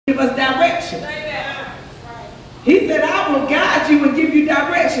us directions. He said, I will guide you and give you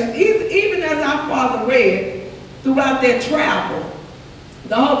directions. Even as our Father read throughout their travel,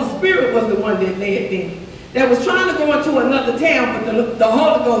 the Holy Spirit was the one that led them. They was trying to go into another town, but the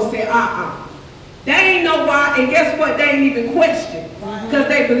Holy Ghost said, They ain't know why, and guess what? They ain't even question, because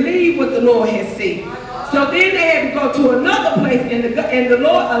they believe what the Lord has said. So then they had to go to another place, and the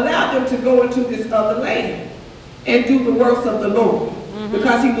Lord allowed them to go into this other land and do the works of the Lord,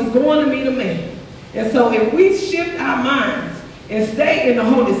 because he was going to meet a man. And so if we shift our minds and stay in the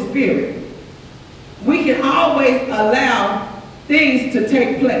Holy Spirit, we can always allow things to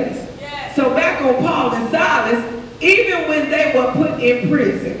take place. Yes. So back on Paul and Silas, even when they were put in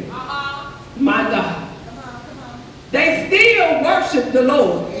prison, my God, they still worshiped the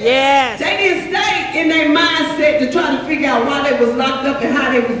Lord. Yes. They didn't stay in their mindset to try to figure out why they was locked up and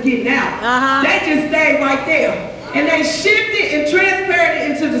how they was getting out. They just stayed right there. And they shifted and transferred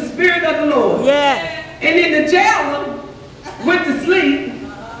it into the Spirit of the Lord. Yeah. And then the jailer went to sleep.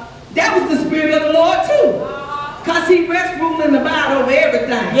 That was the Spirit of the Lord too. Because he rests, rule, and abide over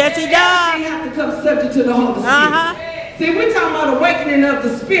everything. Yes, he does. Everything have to come subject to the Holy Spirit. See, we're talking about awakening of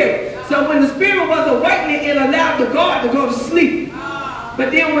the Spirit. So when the Spirit was awakening, it allowed the guard to go to sleep.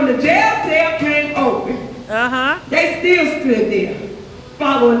 But then when the jail cell came open, they still stood there,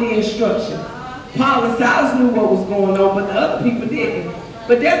 following the instructions. Paul and Silas knew what was going on, but the other people didn't.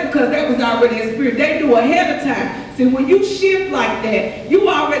 But that's because that was already a spirit. They knew ahead of time. See, when you shift like that, you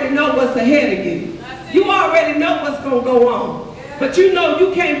already know what's ahead of you. You already know what's going to go on. But you know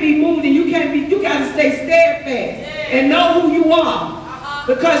you can't be moved, and you got to stay steadfast and know who you are.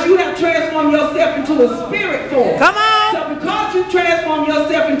 Because you have transformed yourself into a spirit form. Come on. So because you transform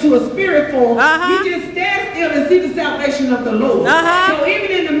yourself into a spirit form, you just stand still and see the salvation of the Lord. So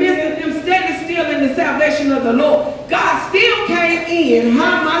even in the midst of them standing still in the salvation of the Lord, God still came in,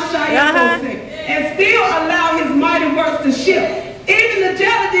 and still allowed his mighty works to shift. Even the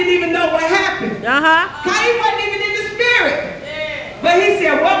jailer didn't even know what happened. Because he wasn't even in the spirit. But he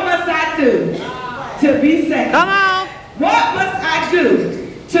said, what must I do to be saved? Come on. What must I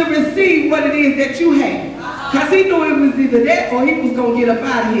do to receive what it is that you have? Because he knew it was either that or he was going to get up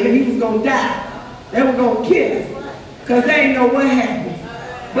out of here. He was going to die. They were going to kill him. Because they didn't know what happened.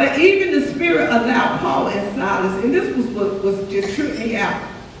 But even the Spirit allowed Paul and Silas, and this was what was just tripping me out.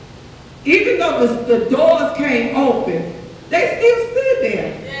 Even though the doors came open, they still stood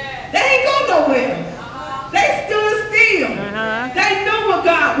there. They ain't go nowhere. They stood still. They knew what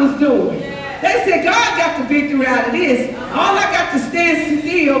God was doing. They said, God got the victory out of this. All I got to stand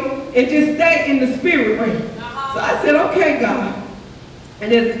still and just stay in the spirit realm. So I said, okay, God.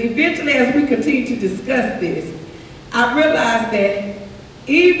 And eventually as we continue to discuss this, I realized that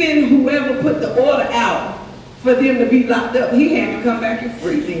even whoever put the order out for them to be locked up, he had to come back and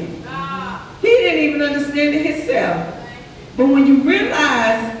free them. He didn't even understand it himself. But when you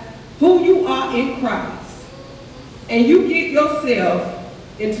realize who you are in Christ, and you get yourself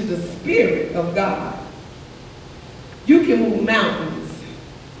into the Spirit of God, you can move mountains.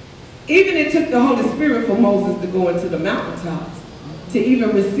 Even it took the Holy Spirit for Moses to go into the mountaintops to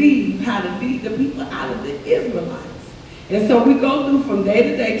even receive how to lead the people out of the Israelites. And so we go through from day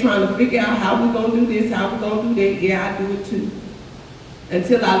to day trying to figure out how we're going to do this, how we're going to do that. Yeah, I do it too.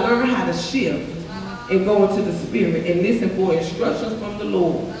 Until I learn how to shift and go into the Spirit and listen for instructions from the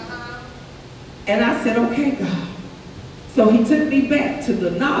Lord. And I said, okay, God. So he took me back to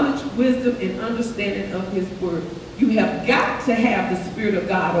the knowledge, wisdom, and understanding of his word. You have got to have the Spirit of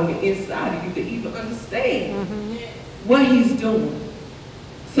God on the inside of you to even understand what he's doing.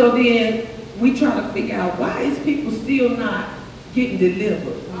 So then we try to figure out, why is people still not getting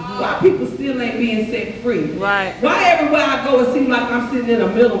delivered? Why people still ain't being set free? Right. Why everywhere I go it seems like I'm sitting in a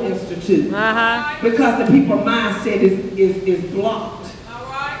mental institute? Because the people's mindset is blocked.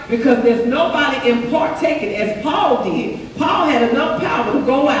 Because there's nobody in partaking as Paul did. Paul had enough power to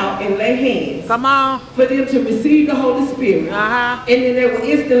go out and lay hands. Come on. For them to receive the Holy Spirit. And then they were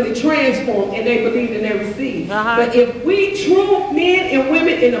instantly transformed and they believed and they received. But if we true men and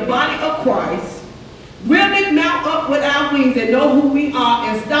women in the body of Christ really mount up with our wings and know who we are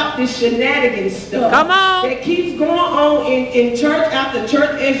and stop this shenanigans stuff that keeps going on in church after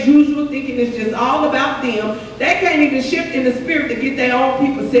church as usual, thinking it's just all about them. They can't even shift in the spirit to get their own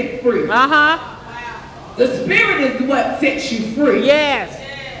people set free. The Spirit is what sets you free. Yes.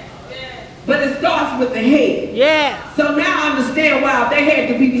 But it starts with the head. Yeah. So now I understand why they had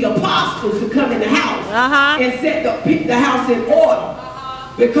to be the apostles to come in the house and set the house in order.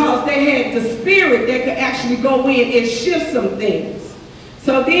 Because they had the Spirit that could actually go in and shift some things.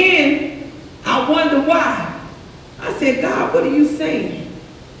 So then I wonder why. I said, God, what are you saying?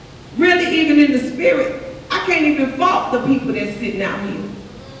 even in the spirit, I can't even fault the people that's sitting out here.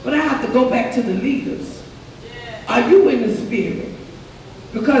 But I have to go back to the leaders. Are you in the spirit?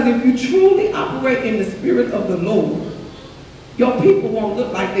 Because if you truly operate in the spirit of the Lord, your people won't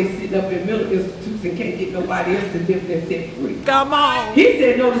look like they sit up in mental institutes and can't get nobody else to live and set free. Come on. He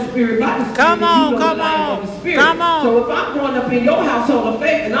said, know the spirit by the spirit. Come on, come on. The spirit. Come on. So if I'm going up in your household of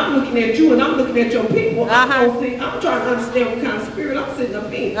faith and I'm looking at you and I'm looking at your people, I'm trying to understand what kind of spirit I'm sitting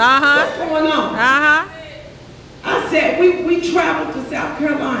up in. What's going on? I said, we traveled to South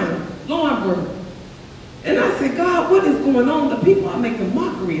Carolina, Lawrenceburg. And I said, God, what is going on? The people are making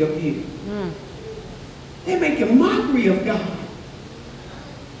mockery of you. They're making mockery of God.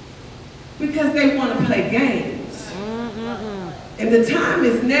 Because they want to play games. And the time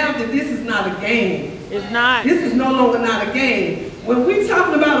is now that this is not a game. It's not. This is no longer not a game. When we're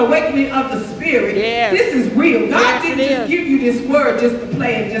talking about awakening of the spirit, this is real. God didn't just give you this word just to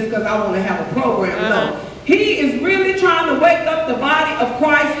play it just because I want to have a program. No. He is really trying to wake up the body of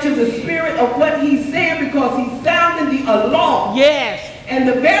Christ to the spirit of what he's saying, because he's sounding the alarm. Yes. And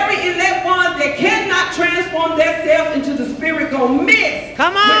the very elect ones that cannot transform themselves into the spirit gonna miss.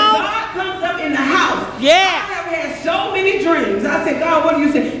 Come on. When God comes up in the house. Yeah. I have had so many dreams. I said, God, what do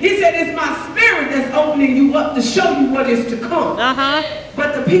you say? He said, it's my spirit that's opening you up to show you what is to come.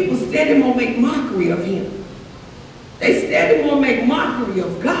 But the people steady won't make mockery of him. They steady won't make mockery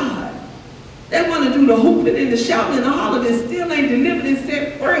of God. They want to do the hooping and the shouting and the hollering and still ain't delivered and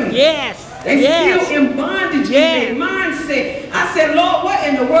set free. Yes. They still in bondage in their mindset. I said, Lord, what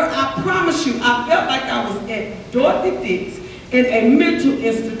in the world? I promise you, I felt like I was at Dorothy Dix in a mental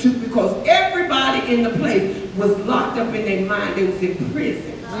institute, because everybody in the place was locked up in their mind. They was in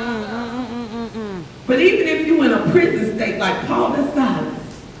prison. But even if you in a prison state like Paul and Silas,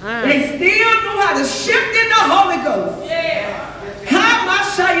 they still knew how to shift in the Holy Ghost.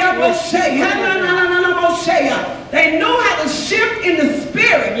 They knew how to shift in the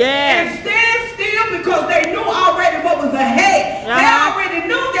spirit and stand still, because they knew already what was ahead. They already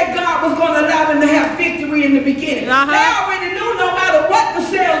knew that God was going to allow them to have victory in the beginning. They already knew no matter what the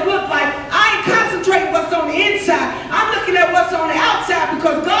shells look like, I ain't concentrating what's on the inside. I'm looking at what's on the outside,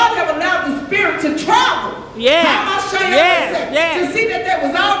 because God have allowed the spirit to travel. To see that they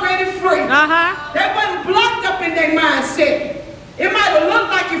was already free. They wasn't blocked up in their mindset. It might have looked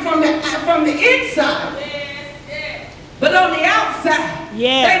like it from the inside, but on the outside,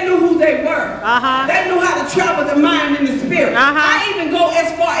 they knew who they were. They knew how to travel the mind and the spirit. I even go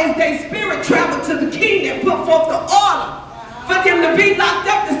as far as their spirit traveled to the king that put forth the order for them to be locked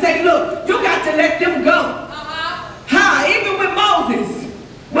up, to say, look, you got to let them go. Even with Moses,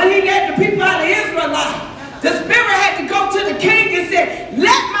 when he led the people out of Israel, the spirit had to go to the king and said,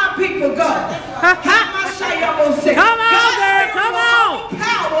 let my people go. Come on, girl, come on.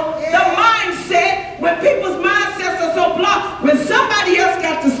 Power, the mindset, when people's mindsets are so blocked, when somebody else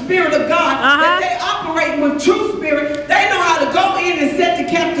got the spirit of God, that they operate with true spirit, they know how to go in and set the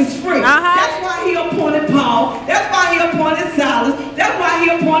captives free. That's why he appointed Paul. That's why he appointed Silas. That's why he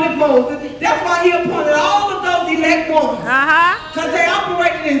appointed Moses. That's why he appointed all of those elect ones. Because they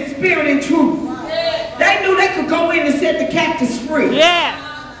operated in spirit and truth. They knew they could go in and set the captives free.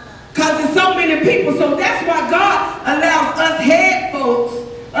 Because there's so many people. So that's why God allows us head folks,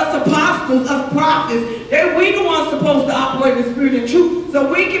 us apostles, us prophets, that we the ones supposed to operate in spirit and truth, so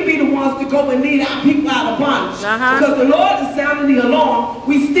we can be the ones to go and lead our people out of bondage. Because the Lord is sounding the alarm.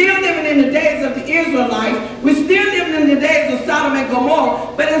 We still living in the days of the Israelites. We're still living in the days of Sodom and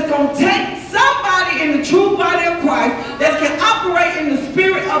Gomorrah. But it's going to take somebody in the true body of Christ that can operate in the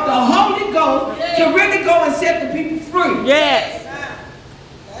spirit of the Holy Ghost to really go and set the people free. That's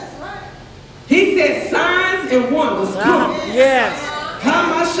right. He said signs and wonders come.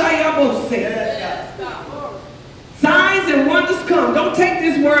 Signs and wonders come. Don't take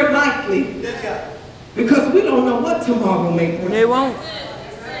this word lightly, because we don't know what tomorrow may bring. They won't.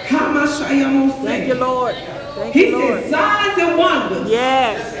 Thank you, Lord. He said signs and wonders.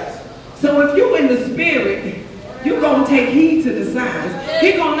 So if you're in the spirit, you're going to take heed to the signs.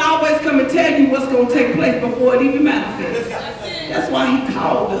 He's going to always come and tell you what's going to take place before it even manifests. That's why he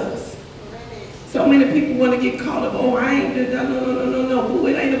called us. So many people want to get caught up. Oh, I ain't, no. Boo,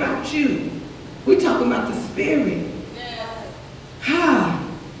 it ain't about you. We're talking about the spirit.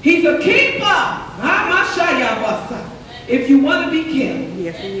 He's a keeper. If you want to be kept.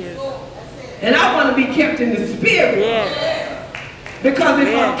 Yes, he is. And I want to be kept in the spirit. Because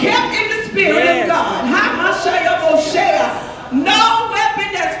if I'm kept in the spirit of God, no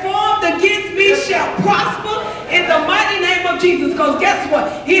weapon that's formed against me shall prosper in the mighty name of Jesus. Because guess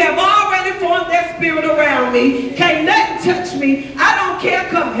what? He have already formed that spirit around me. Can't nothing touch me. I don't care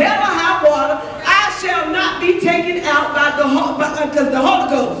come hell or high out by because the Holy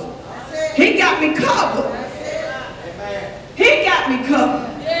Ghost. He got me covered. He got me covered.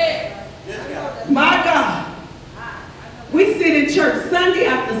 My God. We sit in church Sunday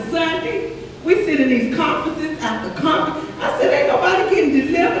after Sunday. We sit in these conferences after conference. I said, ain't nobody getting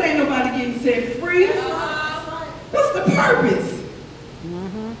delivered. Ain't nobody getting set free. What's the purpose?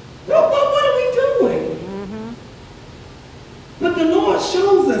 What are we doing? But the Lord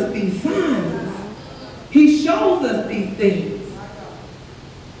shows us these signs. He shows us these things.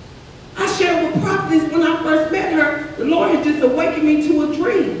 I shared with Prophetess when I first met her, the Lord had just awakened me to a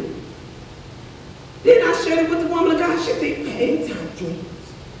dream. Then I shared it with the woman of God. She said, anytime dreams.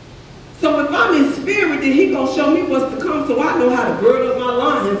 So if I'm in spirit, then he going to show me what's to come so I know how to gird up my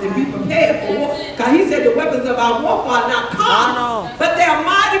loins and be prepared for war. Because he said the weapons of our warfare are not carnal, but they are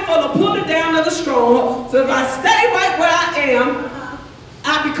mighty for the pulling down of the stronghold. So if I stay right where I am,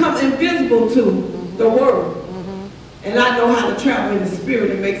 I become invisible to the world. And I know how to travel in the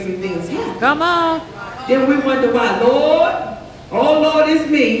spirit and make some things happen. Come on. Then we wonder why, Lord, oh Lord, it's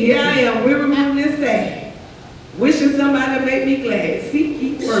me. Here I am. We remember this day. Wishing somebody to make me glad. Seek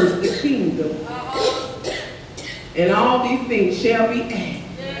ye first the kingdom. And all these things shall be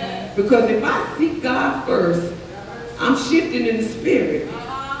added. Because if I seek God first, I'm shifting in the spirit.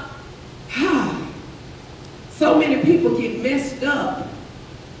 So many people get messed up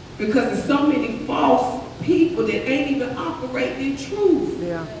because there's so many false people that ain't even operating in truth,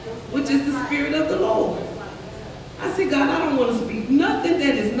 which is the spirit of the Lord. I said, God, I don't want to speak nothing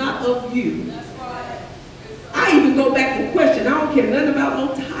that is not of you. I even go back and question. I don't care nothing about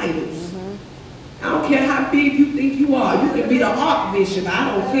no titles. I don't care how big you think you are. You can be the archbishop.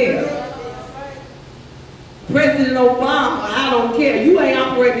 I don't care. President Obama, I don't care. You ain't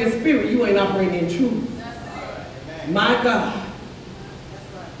operating in spirit. You ain't operating in truth. My God.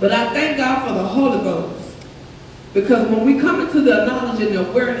 But I thank God for the Holy Ghost. Because when we come into the knowledge and the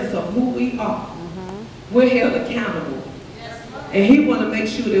awareness of who we are, we're held accountable. And he wants to make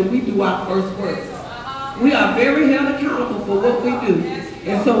sure that we do our first works. We are very held accountable for what we do.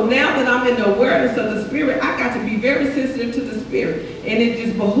 And so now that I'm in the awareness of the spirit, I got to be very sensitive to the spirit. And it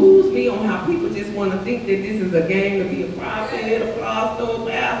just behooves me on how people just want to think that this is a game to be a prophet, a pastor, a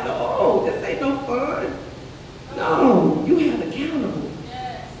pastor. Oh, this ain't no fun. No, you have accountable.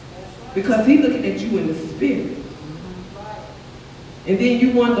 Because he's looking at you in the spirit. And then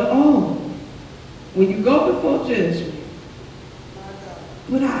you wonder, oh, when you go before judgment,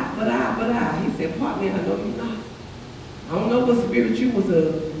 but I. He said, pardon me, I know you're not. I don't know what spirit you was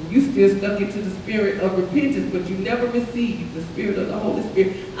of. You still stuck into the spirit of repentance, but you never received the spirit of the Holy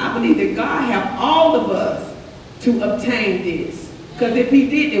Spirit. I believe that God have all of us to obtain this. Because if he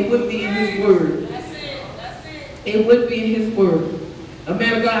did, it wouldn't be in his word. That's it. It wouldn't be in his word. A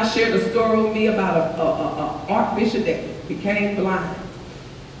man of God shared a story with me about an archbishop that became blind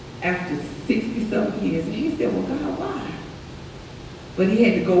after 60-something years. And he said, well, God, why? But he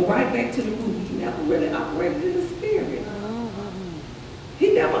had to go right back to the root. He never really operated in the spirit.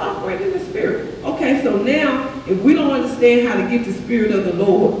 He never operated in the spirit. Okay, so now, if we don't understand how to get the spirit of the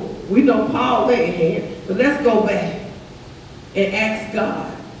Lord, we know Paul lay in hand, but let's go back and ask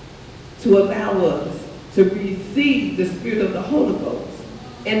God to allow us to receive the spirit of the Holy Ghost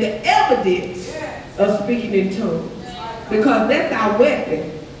and the evidence of speaking in tongues. Because that's our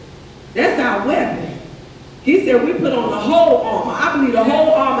weapon. That's our weapon. He said we put on the whole armor. I believe the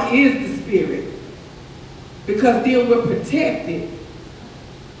whole armor is the spirit. Because then we're protected.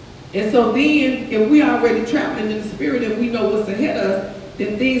 And so then, if we are already traveling in the spirit and we know what's ahead of us,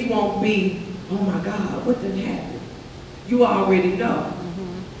 then things won't be, oh my God, what done happened? You already know.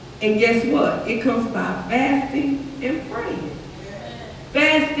 And guess what? It comes by fasting and praying.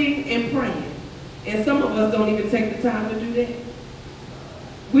 Fasting and praying. And some of us don't even take the time to do that.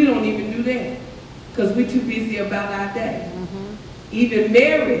 We don't even do that. Because we're too busy about our day. Even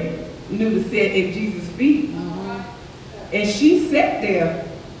Mary knew to sit at Jesus' feet. And she sat there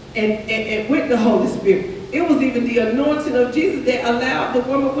and with the Holy Spirit. It was even the anointing of Jesus that allowed the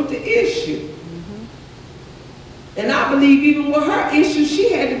woman with the issue. And I believe even with her issue,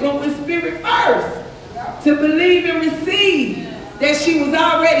 she had to go in spirit first to believe and receive that she was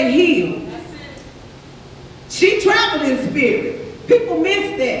already healed. She traveled in spirit. People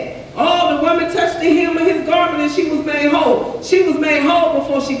miss that. Oh, the woman touched the hem of his garment and she was made whole. She was made whole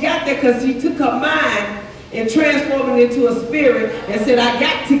before she got there because she took her mind and transformed it into a spirit and said, I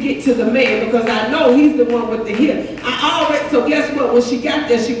got to get to the man because I know he's the one with the healing. So guess what? When she got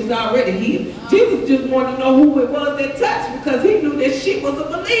there, she was already healed. Jesus just wanted to know who it was that touched because he knew that she was a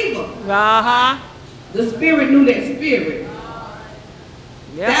believer. The spirit knew that spirit.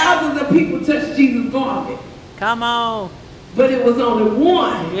 Thousands of people touched Jesus' garment. Come on. But it was only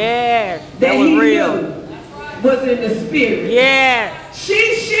one Yes. that That was he real. knew was in the spirit. Yes.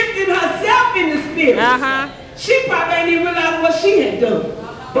 She shifted herself in the spirit. Uh-huh. She probably didn't even realize what she had done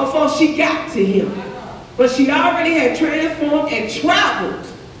before she got to him. But she already had transformed and traveled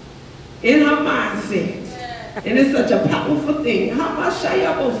in her mindset. And it's such a powerful thing.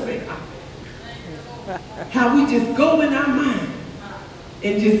 How we just go in our mind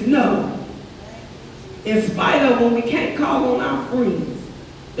and just know, in spite of when we can't call on our friends,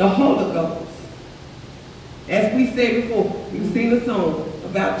 the Holy Ghost. As we said before, you sing a song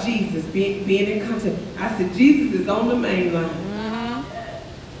about Jesus being in contact. I said, Jesus is on the main line.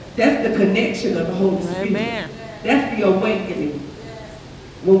 Mm-hmm. That's the connection of the Holy Spirit. Amen. That's the awakening.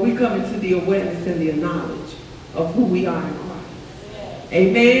 When we come into the awareness and the knowledge of who we are in Christ.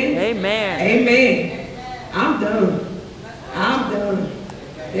 Amen? Amen. Amen. I'm done. I'm done.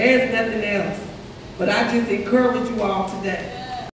 There's nothing else. But I just encourage you all today